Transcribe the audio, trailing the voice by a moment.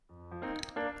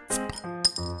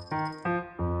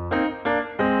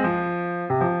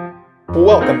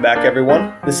Welcome back,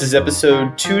 everyone. This is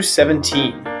episode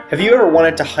 217. Have you ever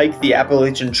wanted to hike the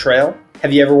Appalachian Trail?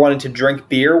 Have you ever wanted to drink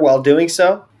beer while doing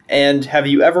so? And have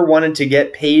you ever wanted to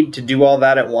get paid to do all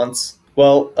that at once?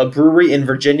 Well, a brewery in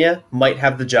Virginia might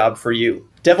have the job for you.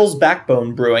 Devil's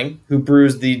Backbone Brewing, who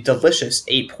brews the delicious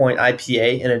 8-point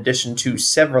IPA in addition to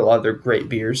several other great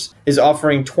beers, is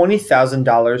offering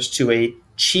 $20,000 to a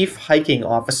chief hiking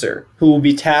officer who will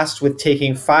be tasked with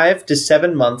taking 5 to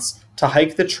 7 months to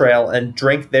hike the trail and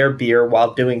drink their beer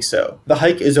while doing so. The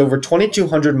hike is over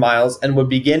 2,200 miles and would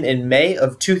begin in May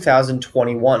of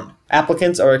 2021.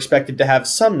 Applicants are expected to have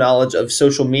some knowledge of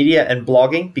social media and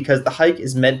blogging because the hike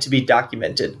is meant to be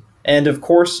documented. And of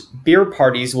course, beer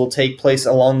parties will take place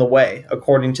along the way,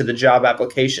 according to the job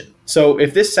application. So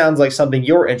if this sounds like something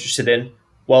you're interested in,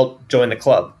 well, join the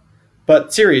club.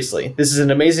 But seriously, this is an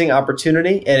amazing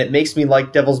opportunity, and it makes me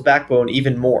like Devil's Backbone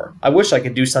even more. I wish I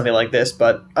could do something like this,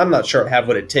 but I'm not sure I have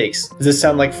what it takes. Does this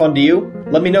sound like fun to you?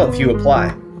 Let me know if you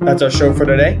apply. That's our show for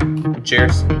today.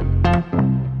 Cheers.